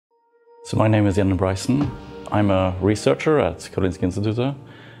So my name is Yenan Bryceson. I'm a researcher at Karolinska Institutet,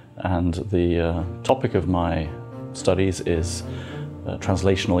 and the topic of my studies is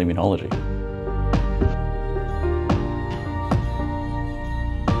translational immunology.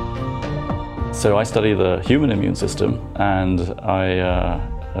 So I study the human immune system, and I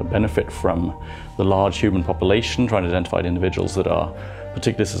benefit from the large human population, trying to identify individuals that are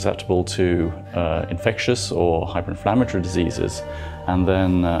particularly susceptible to infectious or hyperinflammatory diseases, and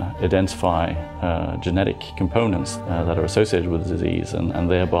then identify genetic components that are associated with the disease, and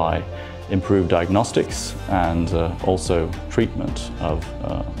thereby improve diagnostics and also treatment of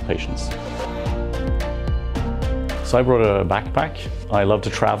patients. So I brought a backpack. I love to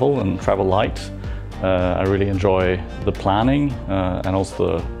travel and travel light. I really enjoy the planning and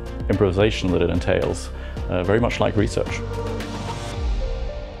also the improvisation that it entails, very much like research.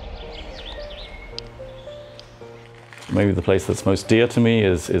 Maybe the place that's most dear to me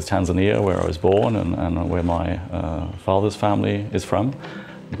is Tanzania, where I was born and where my father's family is from.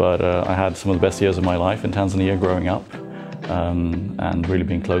 But I had some of the best years of my life in Tanzania growing up, and really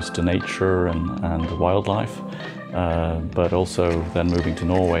being close to nature and wildlife. But also then moving to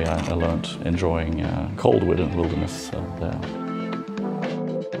Norway, I learned enjoying cold wilderness there.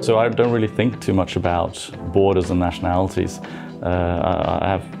 So I don't really think too much about borders and nationalities. I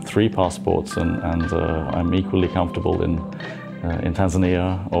have 3 passports, and I'm equally comfortable in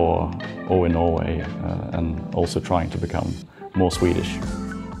Tanzania or in Norway, and also trying to become more Swedish.